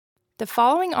The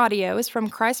following audio is from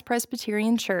Christ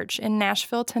Presbyterian Church in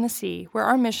Nashville, Tennessee, where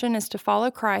our mission is to follow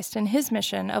Christ in his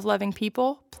mission of loving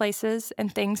people, places,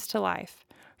 and things to life.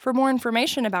 For more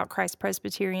information about Christ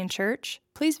Presbyterian Church,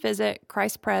 please visit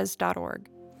christpres.org.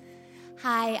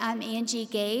 Hi, I'm Angie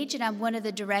Gage, and I'm one of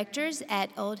the directors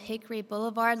at Old Hickory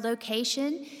Boulevard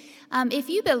location. If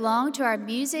you belong to our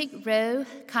Music Row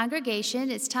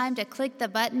congregation, it's time to click the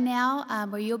button now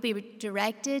where you'll be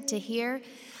directed to hear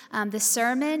the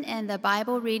sermon and the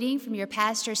Bible reading from your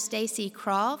pastor, Stacy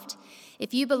Croft.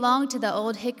 If you belong to the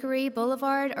Old Hickory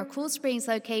Boulevard or Cool Springs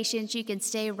locations, you can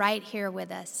stay right here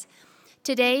with us.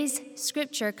 Today's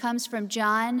scripture comes from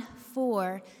John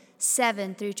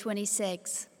 4:7 through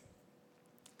 26.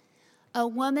 A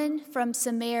woman from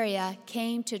Samaria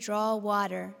came to draw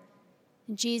water.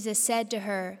 And Jesus said to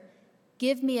her,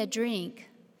 "Give me a drink,"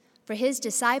 for his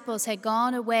disciples had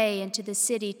gone away into the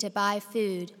city to buy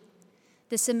food.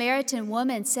 The Samaritan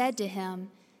woman said to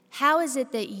him, "How is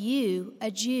it that you,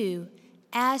 a Jew,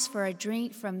 ask for a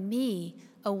drink from me,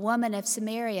 a woman of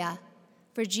Samaria?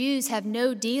 For Jews have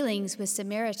no dealings with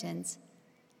Samaritans."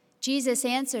 Jesus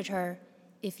answered her,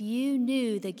 "If you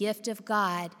knew the gift of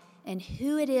God and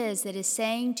who it is that is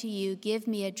saying to you, 'Give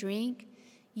me a drink,'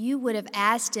 you would have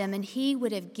asked him, and he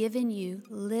would have given you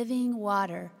living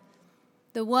water."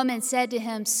 The woman said to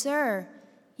him, "Sir,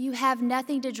 you have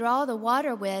nothing to draw the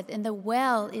water with, and the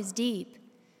well is deep.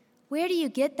 Where do you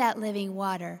get that living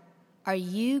water? Are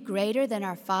you greater than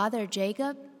our father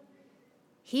Jacob?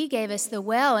 He gave us the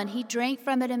well, and he drank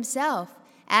from it himself,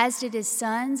 as did his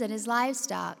sons and his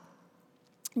livestock."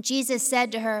 Jesus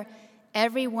said to her,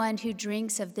 "Everyone who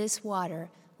drinks of this water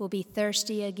will be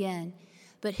thirsty again,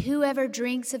 but whoever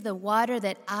drinks of the water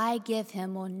that I give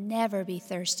him will never be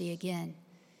thirsty again.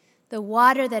 The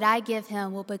water that I give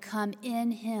him will become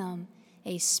in him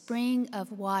a spring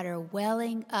of water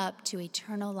welling up to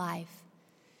eternal life."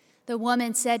 The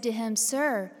woman said to him,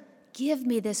 "Sir, give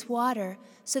me this water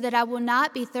so that I will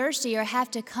not be thirsty or have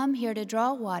to come here to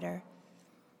draw water."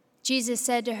 Jesus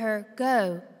said to her,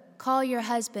 "Go, call your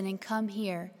husband and come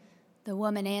here." The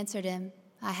woman answered him,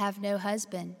 "I have no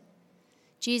husband."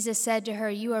 Jesus said to her,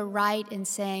 "You are right in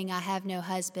saying, 'I have no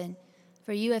husband,'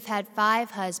 for you have had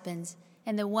 5 husbands,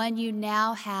 and the one you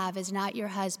now have is not your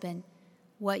husband.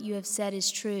 What you have said is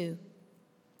true."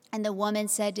 And the woman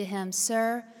said to him,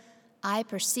 "Sir, I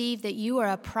perceive that you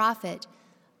are a prophet.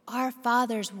 Our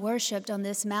fathers worshipped on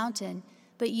this mountain,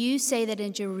 but you say that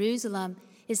in Jerusalem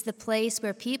is the place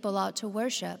where people ought to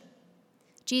worship."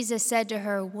 Jesus said to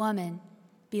her, "Woman,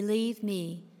 believe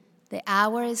me, the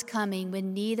hour is coming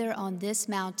when neither on this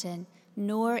mountain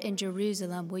nor in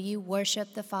Jerusalem will you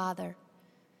worship the Father.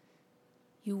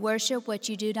 You worship what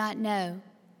you do not know.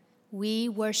 We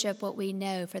worship what we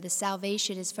know, for the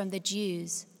salvation is from the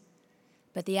Jews.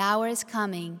 But the hour is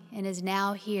coming and is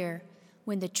now here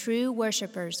when the true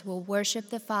worshipers will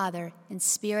worship the Father in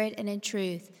spirit and in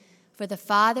truth, for the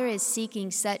Father is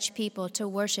seeking such people to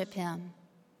worship him.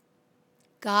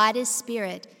 God is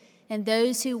spirit, and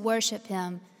those who worship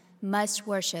him must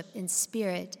worship in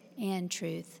spirit and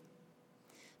truth."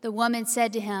 The woman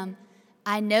said to him,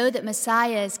 "I know that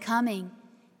Messiah is coming,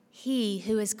 he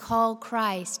who is called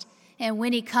Christ, and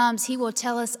when he comes, he will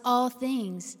tell us all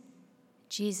things."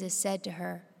 Jesus said to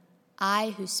her,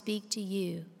 "I who speak to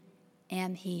you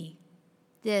am he."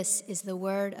 This is the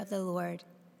word of the Lord.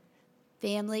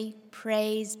 Family,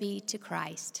 praise be to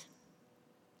Christ.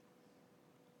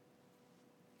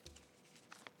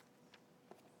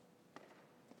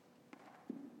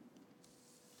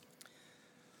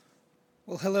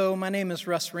 Well, hello, my name is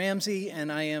Russ Ramsey,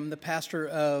 and I am the pastor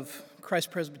of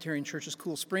Christ Presbyterian Church's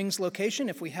Cool Springs location.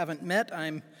 If we haven't met,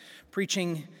 I'm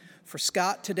preaching for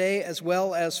Scott today as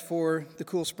well as for the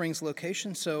Cool Springs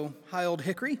location, so hi, Old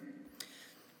Hickory.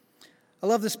 I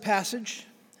love this passage.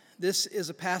 This is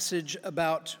a passage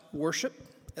about worship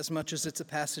as much as it's a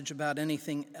passage about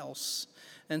anything else.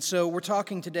 And so we're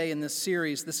talking today in this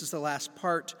series, this is the last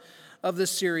part of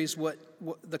this series, what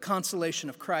the consolation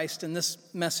of Christ, and this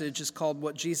message is called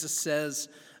What Jesus Says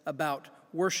About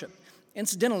Worship.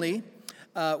 Incidentally,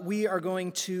 we are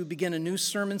going to begin a new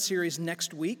sermon series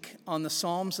next week on the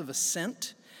Psalms of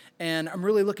Ascent, and I'm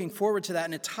really looking forward to that,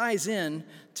 and it ties in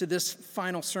to this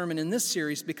final sermon in this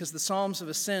series because the Psalms of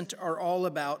Ascent are all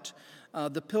about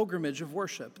the pilgrimage of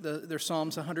worship. They're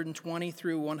Psalms 120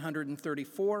 through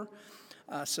 134.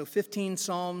 So 15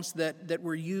 psalms that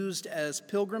were used as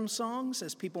pilgrim songs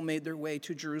as people made their way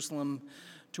to Jerusalem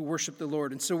to worship the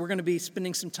Lord. And so we're going to be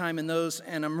spending some time in those,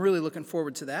 and I'm really looking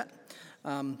forward to that.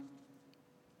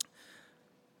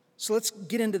 So let's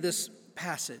get into this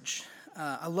passage.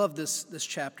 I love this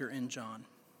chapter in John.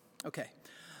 Okay.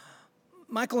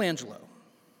 Michelangelo.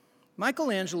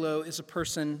 Michelangelo is a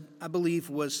person I believe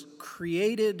was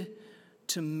created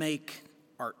to make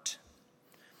art.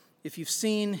 If you've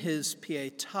seen his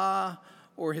Pietà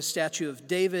or his statue of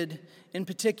David in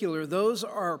particular, those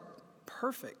are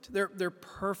perfect. They're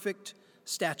perfect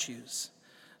statues.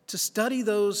 To study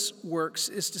those works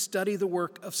is to study the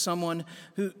work of someone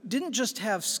who didn't just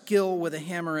have skill with a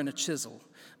hammer and a chisel,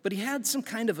 but he had some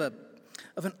kind of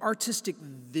an artistic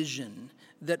vision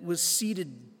that was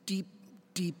seated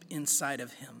deep inside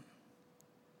of him.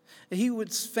 He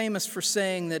was famous for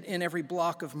saying that in every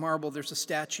block of marble there's a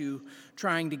statue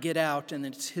trying to get out, and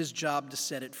it's his job to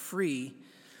set it free.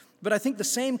 But I think the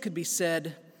same could be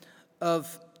said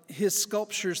of his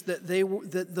sculptures,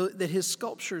 that his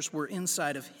sculptures were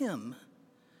inside of him.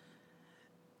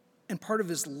 And part of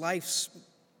his life's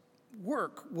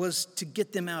work was to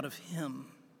get them out of him.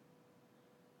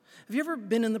 Have you ever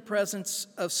been in the presence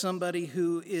of somebody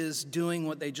who is doing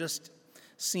what they just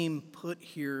seem put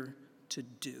here to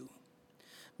do?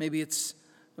 Maybe it's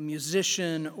a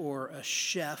musician or a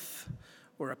chef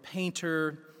or a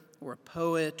painter or a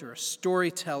poet or a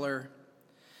storyteller.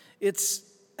 It's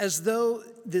as though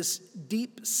this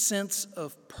deep sense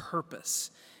of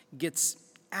purpose gets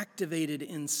activated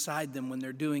inside them when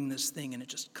they're doing this thing, and it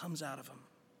just comes out of them.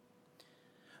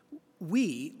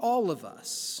 We, all of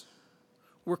us,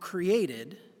 were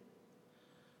created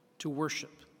to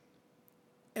worship.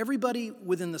 Everybody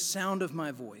within the sound of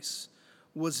my voice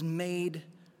was made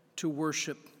to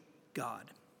worship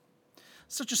God.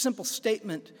 Such a simple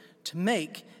statement to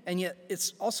make, and yet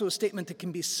it's also a statement that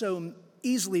can be so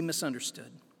easily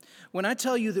misunderstood. When I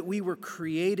tell you that we were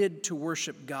created to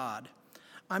worship God,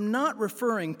 I'm not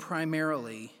referring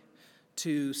primarily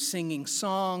to singing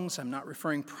songs. I'm not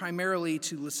referring primarily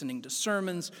to listening to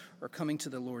sermons or coming to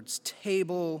the Lord's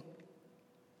table,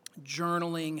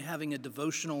 journaling, having a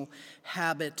devotional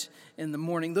habit in the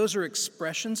morning. Those are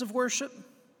expressions of worship,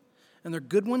 and they're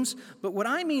good ones. But what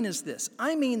I mean is this.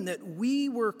 I mean that we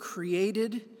were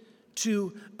created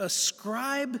to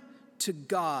ascribe to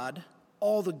God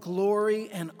all the glory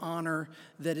and honor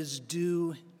that is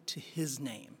due to his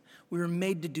name. We were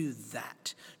made to do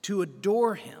that, to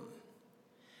adore him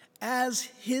as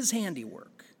his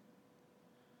handiwork,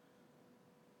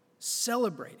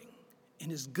 celebrating in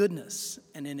his goodness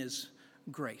and in his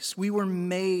grace. We were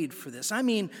made for this. I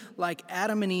mean, like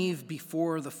Adam and Eve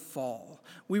before the fall.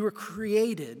 We were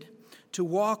created to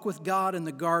walk with God in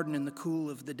the garden in the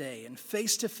cool of the day, and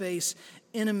face-to-face,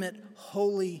 intimate,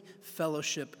 holy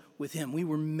fellowship with him. We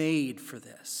were made for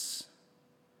this.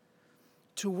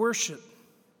 To worship,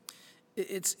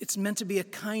 it's meant to be a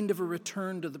kind of a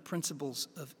return to the principles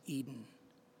of Eden.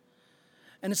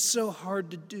 And it's so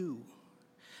hard to do.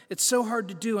 It's so hard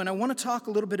to do, and I want to talk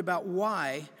a little bit about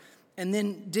why, and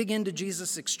then dig into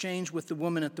Jesus' exchange with the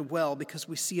woman at the well, because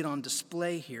we see it on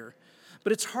display here.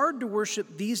 But it's hard to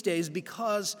worship these days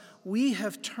because we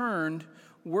have turned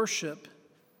worship,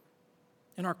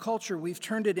 in our culture, we've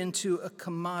turned it into a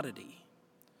commodity.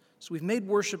 So we've made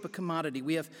worship a commodity.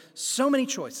 We have so many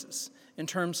choices in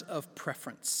terms of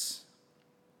preference.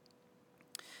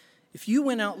 If you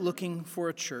went out looking for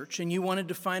a church and you wanted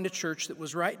to find a church that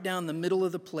was right down the middle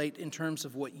of the plate in terms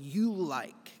of what you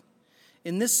like,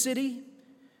 in this city,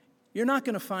 you're not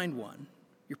going to find one.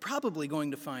 You're probably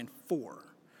going to find 4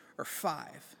 or 5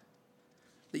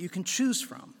 that you can choose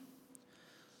from.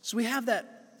 So we have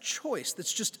that choice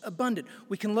that's just abundant.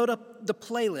 We can load up the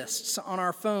playlists on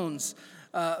our phones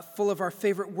full of our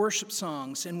favorite worship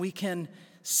songs, and we can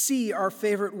see our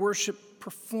favorite worship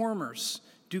performers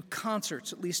do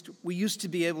concerts. At least we used to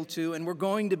be able to, and we're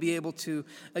going to be able to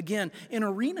again in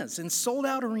arenas, in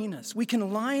sold-out arenas. We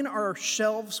can line our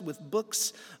shelves with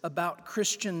books about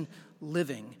Christian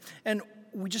living, and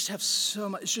we just have so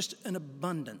much. It's just an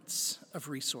abundance of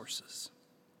resources.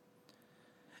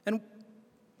 And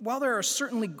while there are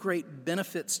certainly great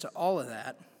benefits to all of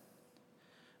that,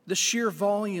 the sheer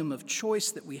volume of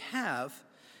choice that we have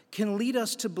can lead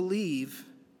us to believe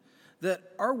that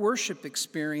our worship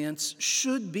experience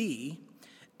should be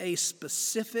a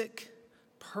specific,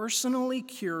 personally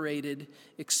curated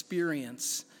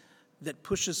experience that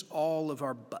pushes all of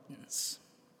our buttons.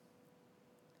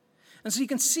 And so you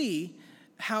can see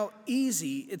how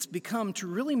easy it's become to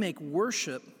really make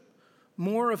worship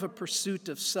more of a pursuit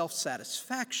of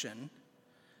self-satisfaction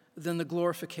than the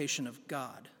glorification of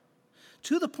God,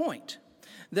 to the point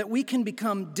that we can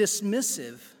become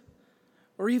dismissive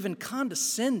or even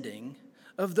condescending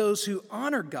of those who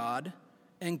honor God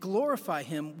and glorify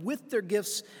him with their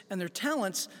gifts and their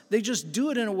talents. They just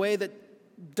do it in a way that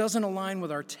doesn't align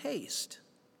with our taste.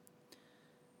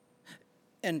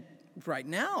 And right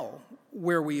now,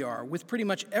 where we are, with pretty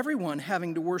much everyone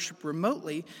having to worship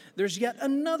remotely, there's yet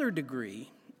another degree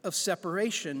of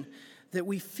separation that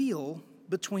we feel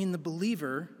between the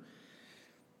believer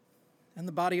and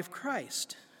the body of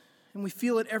Christ. And we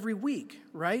feel it every week,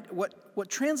 right? What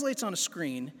translates on a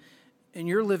screen in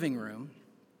your living room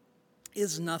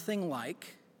is nothing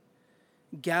like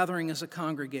gathering as a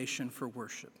congregation for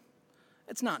worship.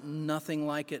 It's not nothing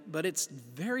like it, but it's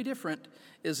very different,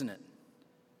 isn't it?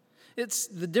 It's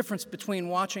the difference between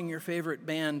watching your favorite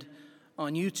band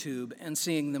on YouTube and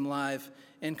seeing them live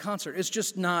in concert. It's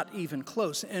just not even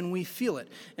close, and we feel it.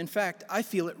 In fact, I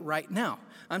feel it right now.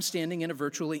 I'm standing in a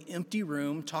virtually empty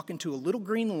room talking to a little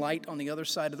green light on the other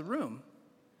side of the room.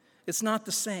 It's not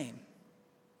the same.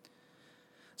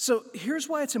 So here's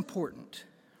why it's important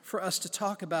for us to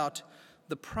talk about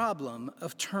the problem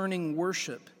of turning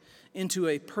worship into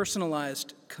a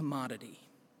personalized commodity.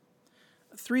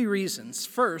 3 reasons.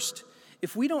 First,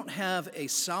 if we don't have a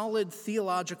solid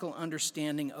theological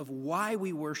understanding of why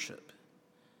we worship,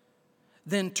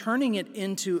 then turning it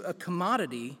into a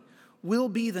commodity will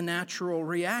be the natural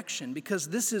reaction, because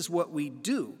this is what we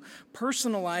do.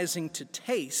 Personalizing to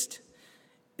taste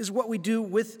is what we do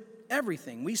with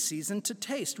everything. We season to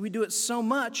taste. We do it so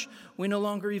much, we no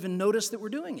longer even notice that we're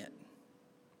doing it.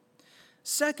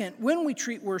 Second, when we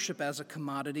treat worship as a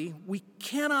commodity, we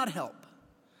cannot help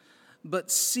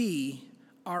but see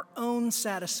our own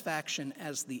satisfaction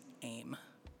as the aim.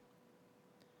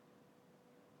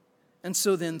 And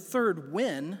so then third,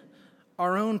 when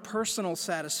our own personal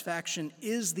satisfaction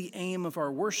is the aim of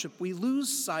our worship, we lose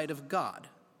sight of God.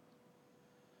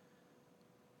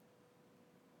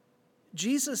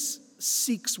 Jesus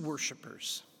seeks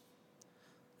worshipers.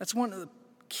 That's one of the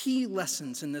key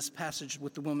lessons in this passage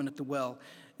with the woman at the well,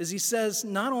 is he says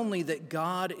not only that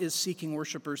God is seeking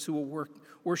worshipers who will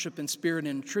worship in spirit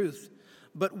and in truth,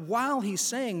 but while he's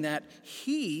saying that,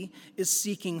 he is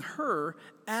seeking her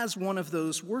as one of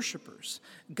those worshipers.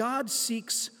 God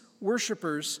seeks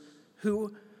worshipers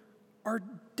who are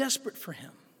desperate for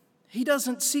him. He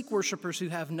doesn't seek worshipers who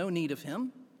have no need of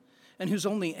him and whose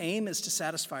only aim is to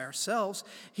satisfy ourselves.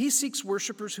 He seeks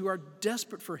worshipers who are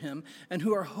desperate for him and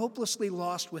who are hopelessly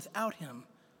lost without him.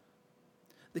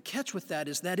 The catch with that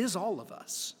is all of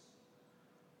us.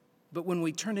 But when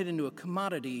we turn it into a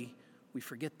commodity, we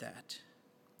forget that.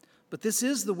 But this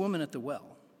is the woman at the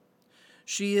well.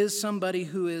 She is somebody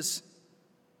who is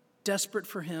desperate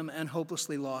for him and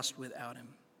hopelessly lost without him.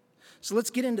 So let's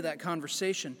get into that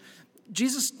conversation.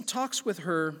 Jesus talks with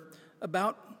her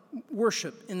about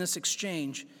worship in this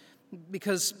exchange,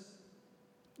 because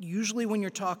usually when you're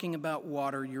talking about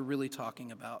water, you're really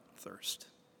talking about thirst.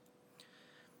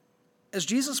 As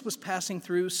Jesus was passing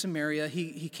through Samaria,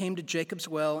 he came to Jacob's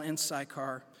well in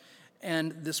Sychar,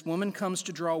 and this woman comes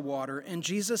to draw water, and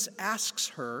Jesus asks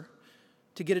her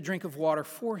to get a drink of water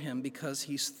for him because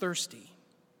he's thirsty.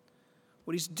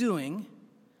 What he's doing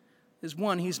is,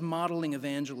 one, he's modeling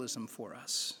evangelism for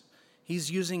us. He's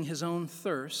using his own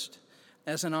thirst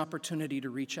as an opportunity to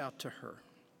reach out to her.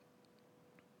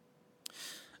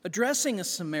 Addressing a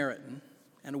Samaritan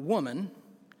and a woman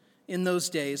in those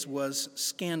days was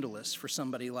scandalous for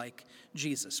somebody like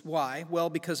Jesus. Why? Well,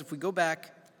 because if we go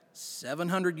back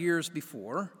 700 years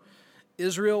before,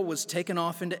 Israel was taken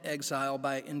off into exile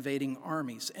by invading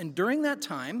armies. And during that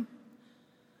time,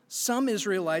 some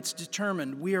Israelites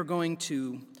determined, we are going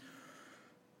to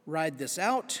ride this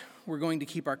out. We're going to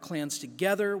keep our clans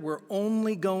together. We're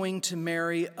only going to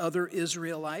marry other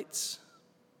Israelites.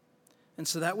 And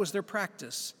so that was their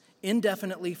practice,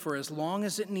 indefinitely, for as long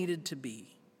as it needed to be.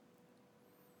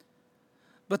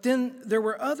 But then there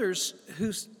were others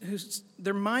whose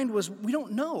their mind was, we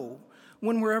don't know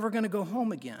when we're ever going to go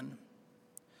home again.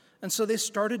 And so they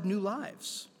started new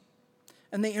lives,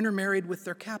 and they intermarried with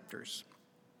their captors.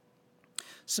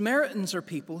 Samaritans are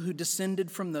people who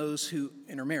descended from those who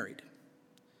intermarried.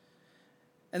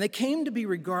 And they came to be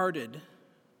regarded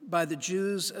by the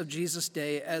Jews of Jesus'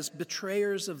 day as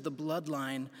betrayers of the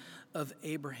bloodline of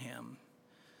Abraham,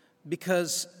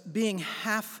 because being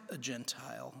half a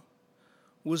Gentile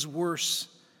was worse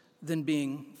than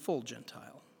being full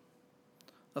Gentile.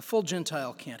 A full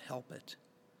Gentile can't help it,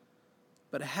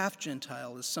 but a half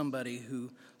Gentile is somebody who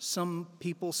some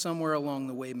people somewhere along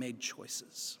the way made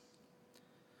choices.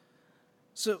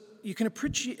 So you can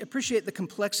appreciate the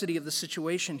complexity of the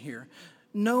situation here.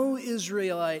 No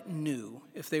Israelite knew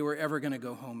if they were ever going to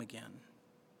go home again.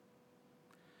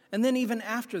 And then even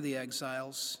after the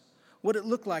exiles, what it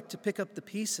looked like to pick up the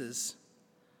pieces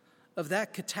of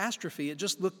that catastrophe, it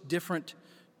just looked different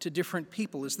to different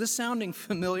people. Is this sounding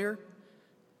familiar?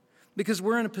 Because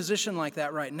we're in a position like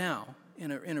that right now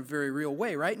in a very real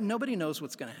way, right? Nobody knows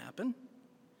what's going to happen.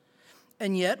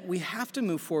 And yet, we have to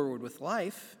move forward with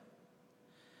life.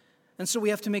 And so we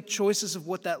have to make choices of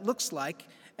what that looks like,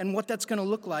 and what that's going to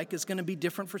look like is going to be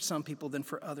different for some people than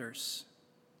for others.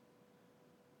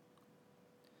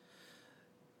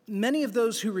 Many of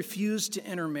those who refused to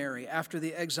intermarry after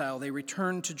the exile, they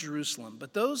returned to Jerusalem.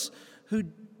 But those who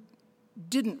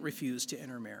didn't refuse to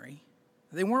intermarry,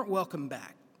 they weren't welcome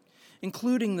back,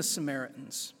 including the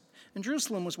Samaritans. And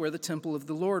Jerusalem was where the temple of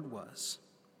the Lord was.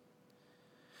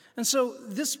 And so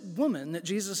this woman that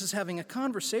Jesus is having a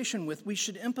conversation with, we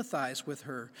should empathize with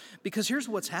her, because here's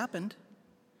what's happened.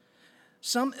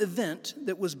 Some event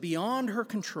that was beyond her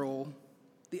control,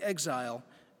 the exile,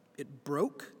 it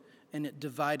broke and it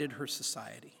divided her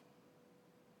society.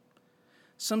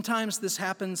 Sometimes this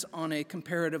happens on a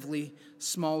comparatively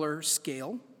smaller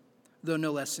scale, though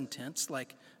no less intense,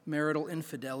 like marital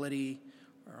infidelity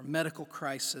or a medical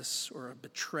crisis or a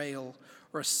betrayal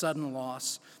or a sudden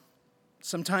loss.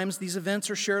 Sometimes these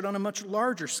events are shared on a much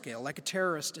larger scale, like a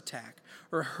terrorist attack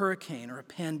or a hurricane or a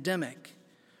pandemic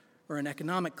or an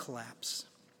economic collapse.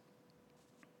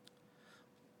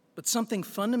 But something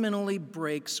fundamentally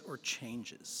breaks or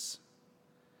changes.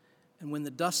 And when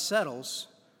the dust settles,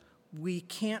 we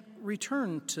can't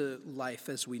return to life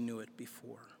as we knew it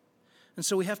before. And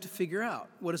so we have to figure out,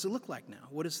 what does it look like now?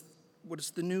 What is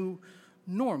the new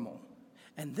normal?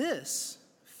 And this,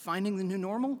 finding the new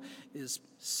normal, is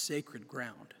sacred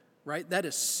ground, right? That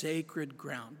is sacred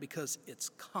ground because it's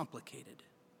complicated.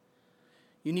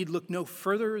 You need look no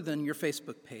further than your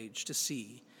Facebook page to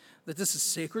see that this is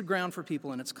sacred ground for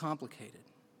people and it's complicated.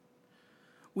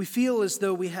 We feel as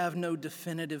though we have no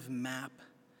definitive map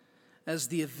as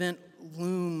the event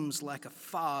looms like a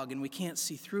fog and we can't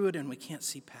see through it and we can't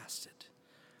see past it.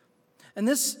 And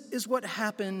this is what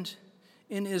happened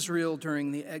in Israel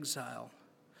during the exile.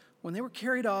 When they were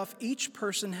carried off, each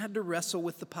person had to wrestle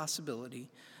with the possibility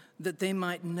that they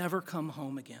might never come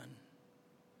home again.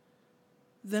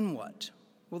 Then what?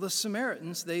 Well, the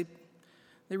Samaritans, they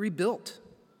rebuilt.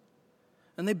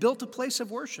 And they built a place of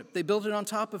worship. They built it on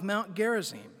top of Mount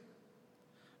Gerizim,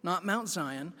 not Mount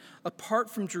Zion,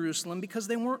 apart from Jerusalem because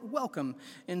they weren't welcome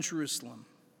in Jerusalem.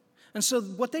 And so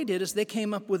what they did is they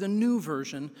came up with a new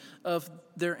version of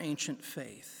their ancient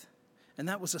faith. And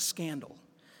that was a scandal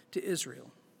to Israel.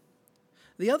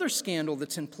 The other scandal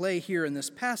that's in play here in this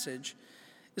passage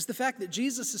is the fact that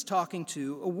Jesus is talking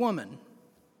to a woman.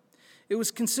 It was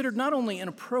considered not only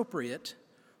inappropriate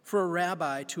for a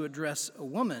rabbi to address a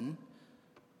woman,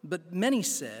 but many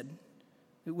said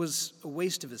it was a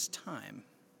waste of his time.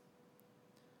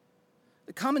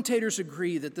 The commentators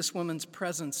agree that this woman's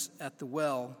presence at the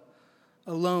well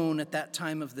alone at that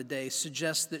time of the day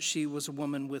suggests that she was a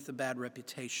woman with a bad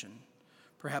reputation,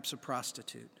 perhaps a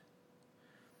prostitute.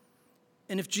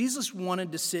 And if Jesus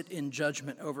wanted to sit in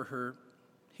judgment over her,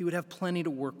 he would have plenty to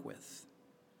work with.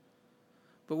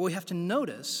 But what we have to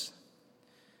notice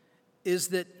is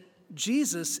that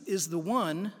Jesus is the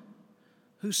one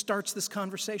who starts this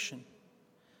conversation.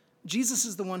 Jesus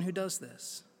is the one who does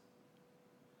this.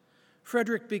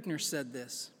 Frederick Buechner said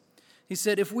this. He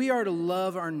said, if we are to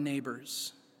love our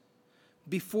neighbors,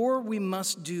 before we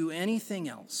must do anything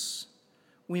else,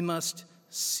 we must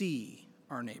see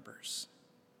our neighbors.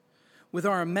 With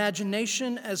our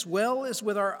imagination as well as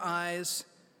with our eyes,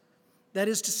 that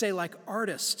is to say, like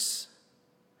artists,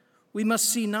 we must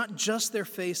see not just their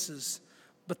faces,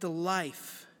 but the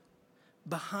life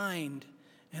behind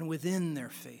and within their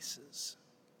faces.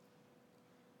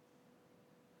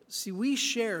 See, we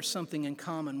share something in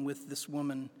common with this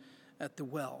woman at the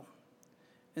well,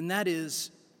 and that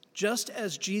is, just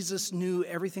as Jesus knew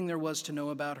everything there was to know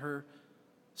about her,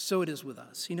 so it is with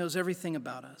us. He knows everything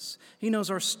about us. He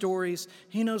knows our stories.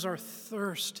 He knows our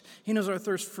thirst. He knows our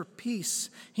thirst for peace.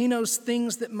 He knows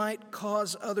things that might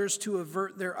cause others to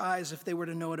avert their eyes if they were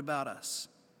to know it about us.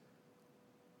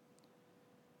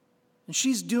 And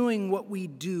she's doing what we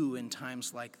do in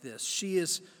times like this. She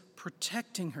is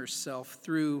protecting herself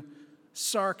through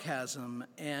sarcasm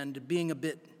and being a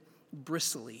bit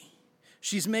bristly.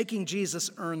 She's making Jesus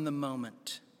earn the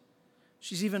moment.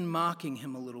 She's even mocking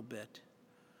him a little bit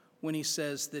when he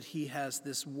says that he has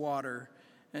this water,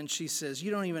 and she says,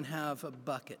 you don't even have a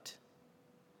bucket.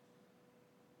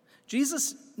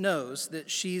 Jesus knows that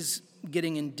she's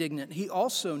getting indignant. He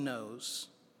also knows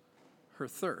her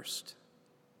thirst.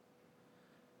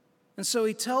 And so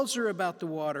he tells her about the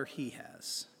water he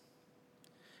has.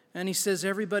 And he says,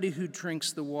 everybody who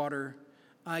drinks the water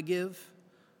I give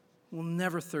will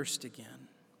never thirst again.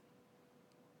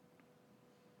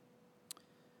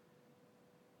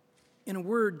 In a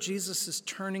word, Jesus is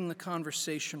turning the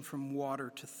conversation from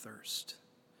water to thirst.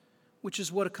 which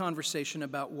is what a conversation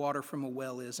about water from a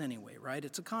well is anyway, right?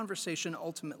 It's a conversation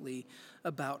ultimately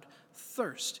about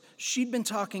thirst. She'd been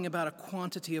talking about a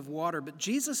quantity of water, but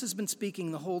Jesus has been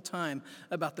speaking the whole time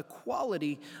about the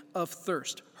quality of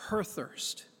thirst, her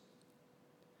thirst.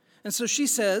 And so she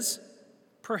says,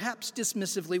 perhaps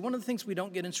dismissively, one of the things we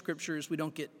don't get in Scripture is we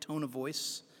don't get tone of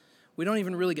voice. We don't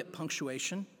even really get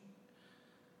punctuation.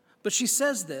 But she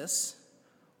says this,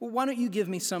 well, why don't you give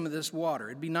me some of this water?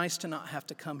 It'd be nice to not have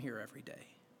to come here every day.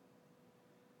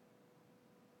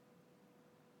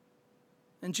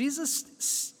 And Jesus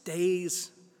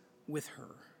stays with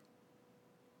her.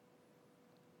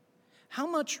 How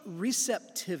much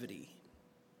receptivity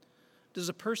does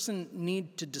a person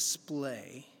need to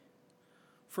display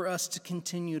for us to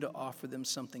continue to offer them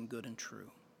something good and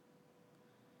true?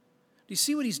 Do you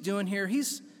see what he's doing here?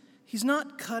 He's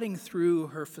not cutting through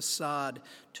her facade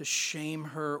to shame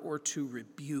her or to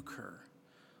rebuke her.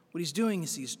 What he's doing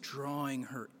is he's drawing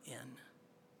her in.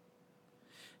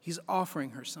 He's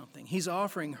offering her something. He's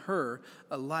offering her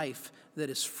a life that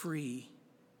is free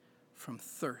from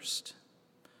thirst.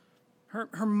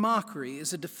 Her mockery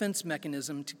is a defense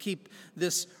mechanism to keep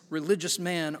this religious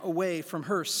man away from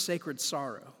her sacred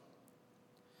sorrow.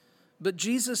 But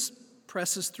Jesus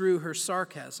presses through her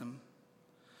sarcasm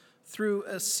through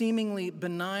a seemingly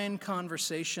benign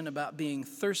conversation about being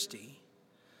thirsty.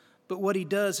 But what he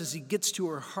does is he gets to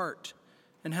her heart.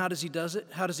 And how does he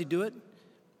do it?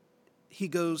 He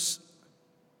goes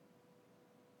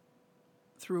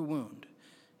through a wound.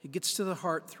 He gets to the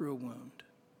heart through a wound.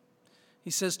 He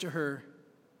says to her,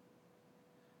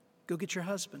 go get your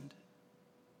husband.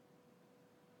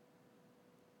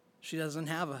 She doesn't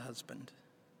have a husband.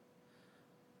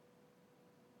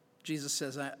 Jesus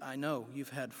says, I know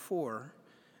you've had 4,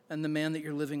 and the man that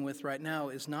you're living with right now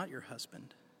is not your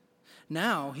husband.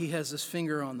 Now he has his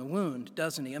finger on the wound,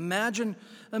 doesn't he? Imagine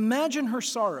her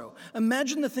sorrow.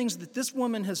 Imagine the things that this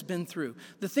woman has been through,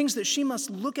 the things that she must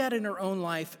look at in her own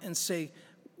life and say,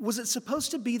 was it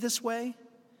supposed to be this way?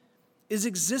 Is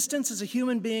existence as a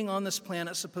human being on this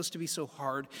planet supposed to be so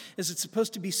hard? Is it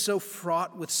supposed to be so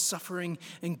fraught with suffering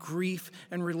and grief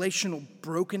and relational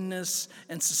brokenness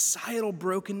and societal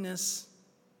brokenness?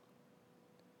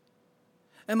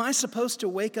 Am I supposed to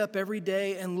wake up every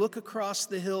day and look across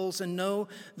the hills and know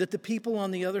that the people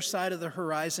on the other side of the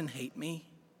horizon hate me?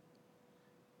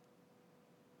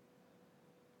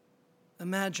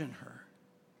 Imagine her.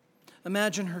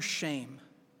 Imagine her shame.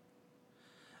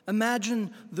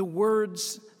 Imagine the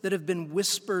words that have been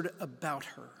whispered about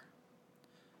her.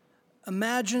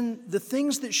 Imagine the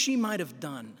things that she might have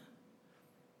done.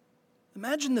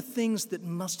 Imagine the things that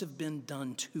must have been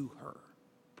done to her.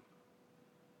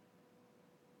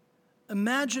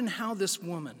 Imagine how this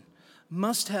woman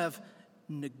must have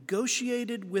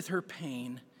negotiated with her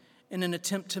pain in an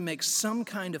attempt to make some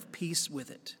kind of peace with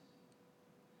it.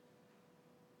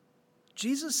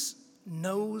 Jesus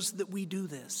knows that we do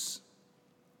this.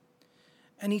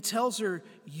 And he tells her,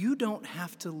 you don't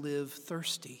have to live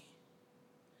thirsty.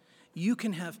 You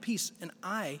can have peace, and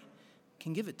I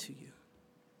can give it to you.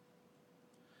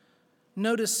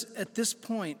 Notice at this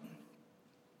point,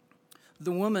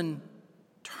 the woman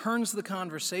turns the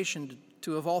conversation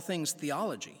to of all things,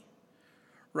 theology,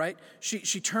 right?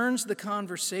 She turns the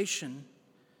conversation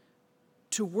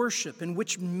to worship and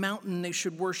which mountain they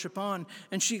should worship on.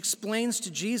 And she explains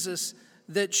to Jesus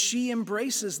that she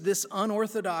embraces this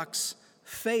unorthodox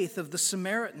faith of the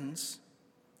Samaritans.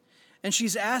 And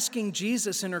she's asking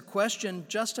Jesus in her question,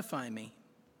 justify me.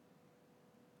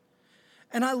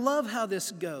 And I love how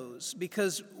this goes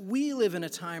because we live in a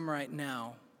time right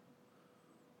now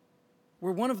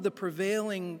where one of the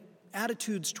prevailing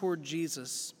attitudes toward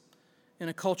Jesus in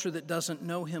a culture that doesn't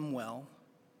know him well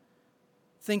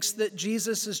thinks that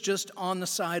Jesus is just on the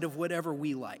side of whatever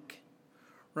we like,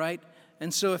 right?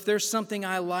 And so if there's something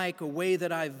I like, a way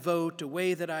that I vote, a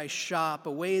way that I shop,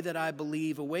 a way that I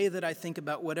believe, a way that I think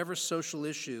about whatever social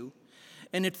issue,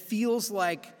 and it feels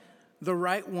like the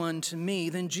right one to me,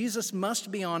 then Jesus must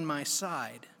be on my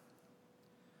side.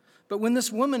 But when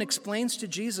this woman explains to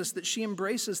Jesus that she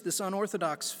embraces this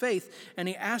unorthodox faith and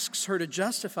he asks her to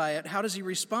justify it, how does he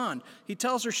respond? He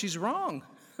tells her she's wrong.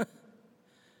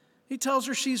 He tells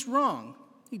her she's wrong.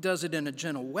 He does it in a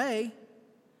gentle way.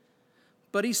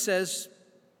 But he says,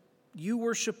 you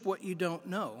worship what you don't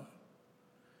know,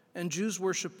 and Jews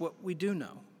worship what we do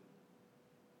know.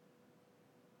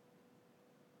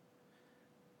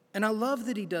 And I love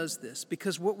that he does this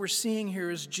because what we're seeing here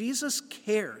is Jesus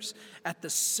cares at the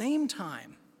same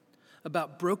time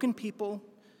about broken people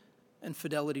and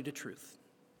fidelity to truth.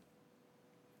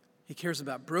 He cares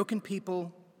about broken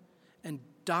people and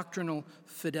doctrinal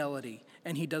fidelity.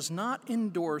 and he does not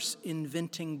endorse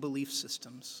inventing belief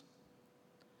systems,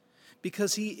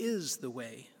 because he is the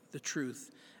way, the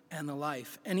truth, and the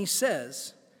life. And he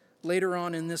says, later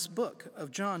on in this book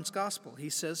of John's Gospel, he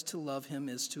says to love him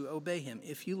is to obey him.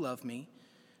 If you love me,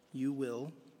 you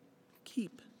will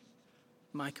keep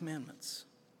my commandments.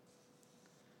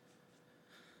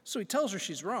 So he tells her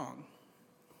she's wrong.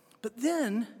 But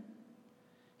then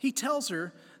he tells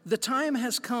her the time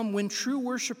has come when true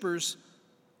worshipers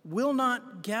will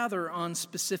not gather on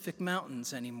specific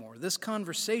mountains anymore. This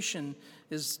conversation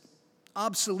is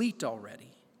obsolete already.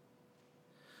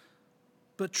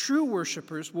 But true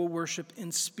worshipers will worship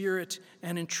in spirit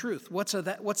and in truth. What's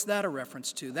that a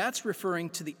reference to? That's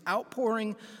referring to the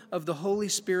outpouring of the Holy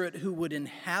Spirit who would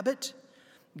inhabit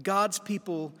God's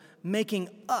people, making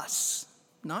us,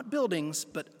 not buildings,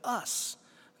 but us,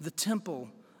 the temple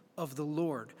of the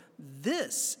Lord.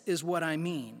 This is what I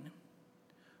mean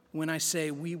when I say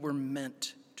we were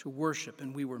meant to worship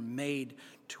and we were made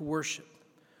to worship.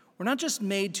 We're not just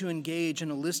made to engage in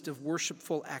a list of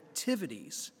worshipful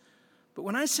activities, but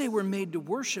when I say we're made to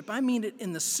worship, I mean it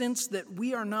in the sense that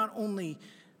we are not only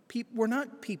we're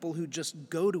not people who just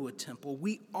go to a temple.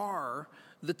 We are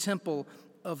the temple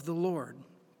of the Lord.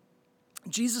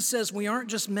 Jesus says we aren't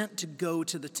just meant to go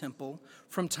to the temple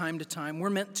from time to time. We're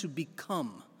meant to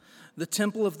become the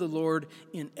temple of the Lord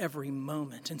in every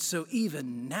moment. And so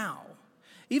even now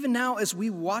as we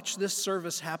watch this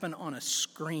service happen on a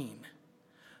screen,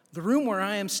 the room where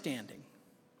I am standing,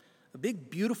 a big,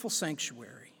 beautiful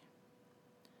sanctuary,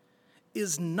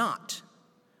 is not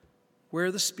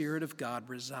where the Spirit of God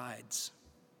resides.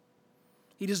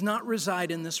 He does not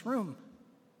reside in this room.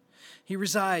 He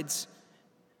resides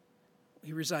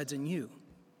in you.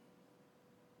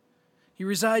 He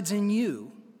resides in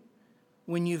you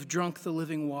when you've drunk the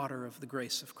living water of the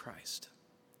grace of Christ.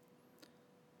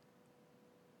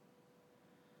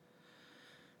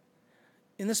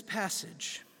 In this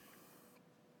passage,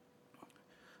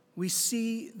 we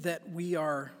see that we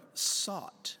are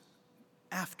sought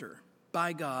after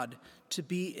by God to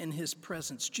be in his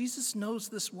presence. Jesus knows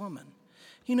this woman.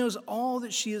 He knows all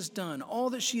that she has done, all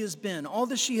that she has been, all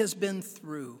that she has been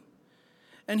through.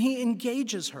 And he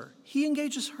engages her. He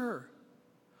engages her.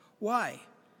 Why?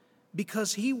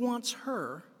 Because he wants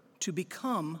her to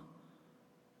become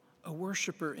a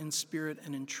worshiper in spirit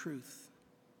and in truth.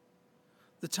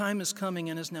 The time is coming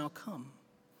and has now come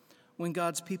when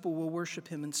God's people will worship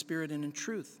him in spirit and in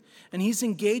truth. And he's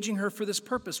engaging her for this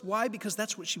purpose. Why? Because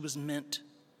that's what she was meant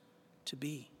to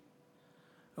be,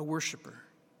 a worshiper.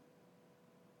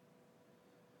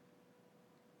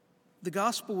 The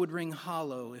gospel would ring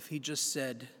hollow if he just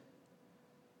said,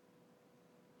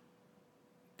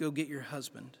 go get your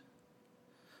husband.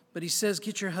 But he says,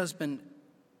 get your husband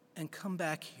and come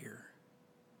back here.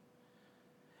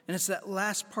 And it's that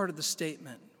last part of the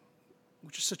statement,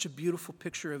 which is such a beautiful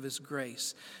picture of his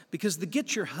grace. Because the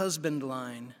get your husband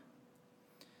line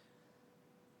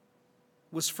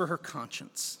was for her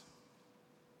conscience.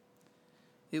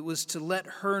 It was to let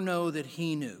her know that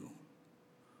he knew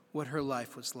what her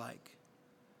life was like.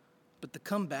 But the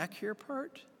come back here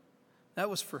part, that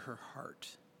was for her heart.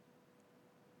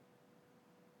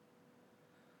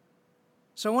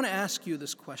 So I want to ask you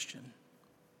this question.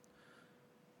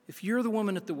 If you're the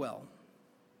woman at the well,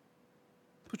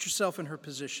 put yourself in her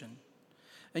position,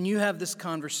 and you have this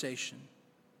conversation.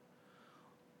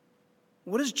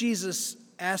 What is Jesus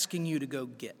asking you to go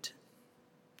get,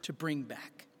 to bring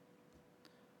back?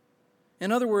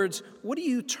 In other words, what do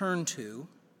you turn to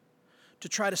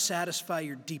try to satisfy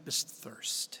your deepest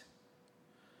thirst?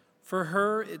 For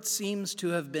her, it seems to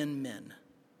have been men.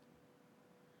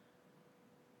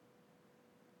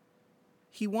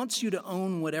 He wants you to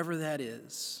own whatever that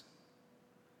is.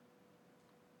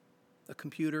 A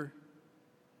computer,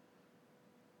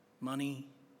 money,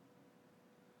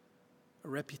 a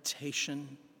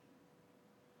reputation,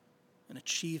 an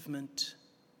achievement.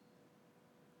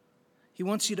 He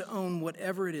wants you to own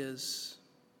whatever it is,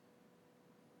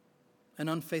 an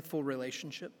unfaithful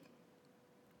relationship,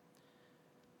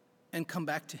 and come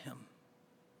back to him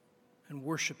and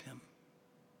worship him.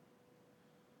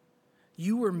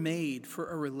 You were made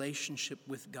for a relationship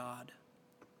with God.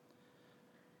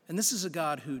 And this is a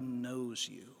God who knows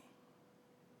you.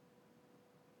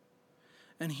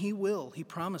 And he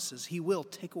promises, he will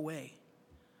take away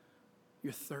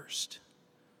your thirst,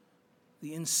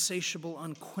 the insatiable,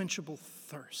 unquenchable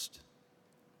thirst.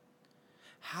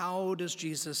 How does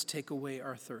Jesus take away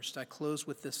our thirst? I close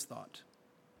with this thought.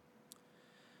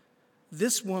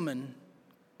 This woman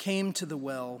came to the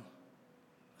well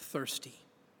thirsty.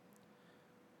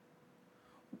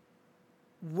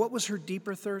 What was her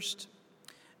deeper thirst?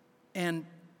 And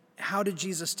how did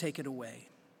Jesus take it away?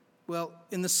 Well,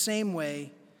 in the same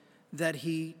way that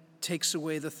he takes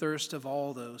away the thirst of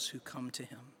all those who come to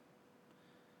him.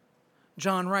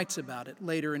 John writes about it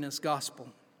later in his gospel.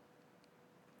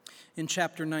 In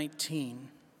chapter 19,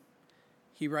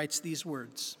 he writes these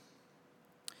words.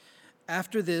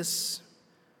 After this,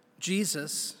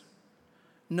 Jesus,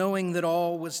 knowing that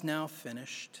all was now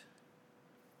finished,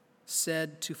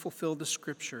 said to fulfill the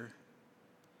scripture,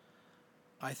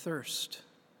 I thirst.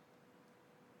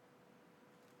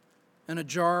 And a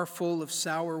jar full of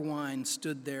sour wine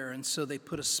stood there, and so they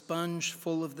put a sponge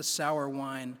full of the sour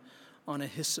wine on a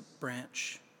hyssop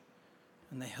branch,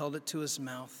 and they held it to his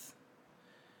mouth.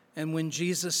 And when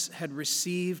Jesus had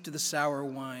received the sour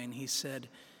wine, he said,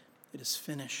 it is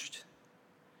finished.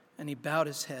 And he bowed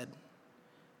his head,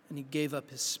 and he gave up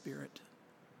his spirit.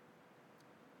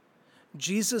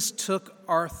 Jesus took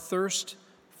our thirst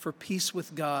for peace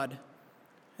with God,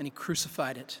 and he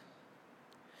crucified it.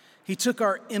 He took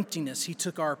our emptiness, he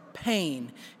took our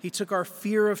pain, he took our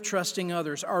fear of trusting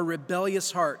others, our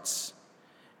rebellious hearts,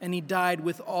 and he died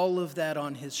with all of that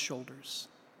on his shoulders.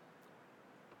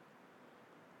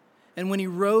 And when he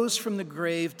rose from the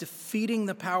grave, defeating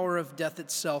the power of death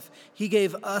itself, he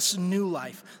gave us new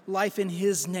life, life in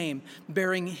his name,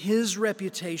 bearing his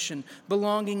reputation,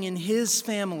 belonging in his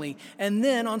family. And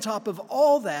then, on top of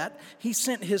all that, he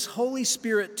sent his Holy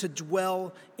Spirit to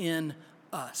dwell in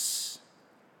us.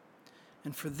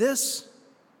 And for this,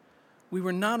 we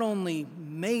were not only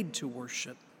made to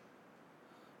worship,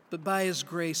 but by his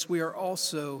grace, we are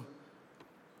also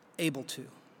able to.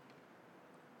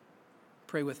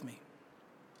 Pray with me.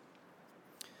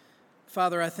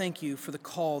 Father, I thank you for the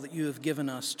call that you have given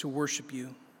us to worship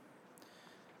you.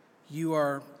 You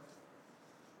are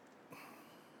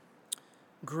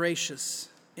gracious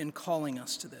in calling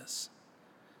us to this.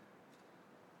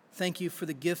 Thank you for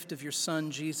the gift of your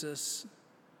Son, Jesus,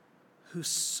 who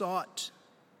sought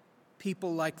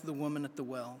people like the woman at the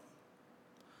well,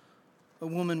 a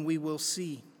woman we will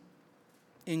see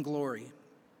in glory,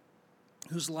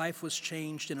 whose life was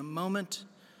changed in a moment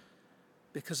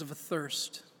because of a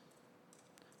thirst,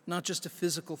 not just a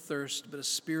physical thirst, but a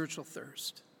spiritual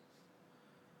thirst.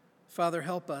 Father,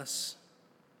 help us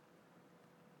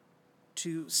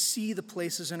to see the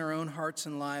places in our own hearts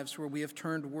and lives where we have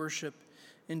turned worship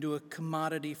into a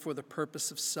commodity for the purpose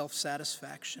of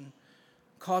self-satisfaction.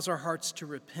 Cause our hearts to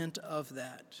repent of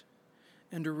that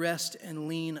and to rest and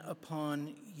lean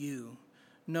upon you,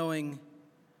 knowing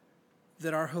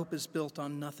that our hope is built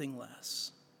on nothing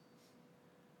less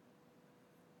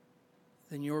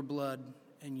than your blood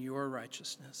and your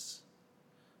righteousness.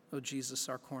 O Jesus,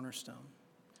 our cornerstone.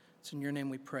 It's in your name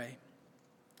we pray.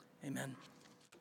 Amen.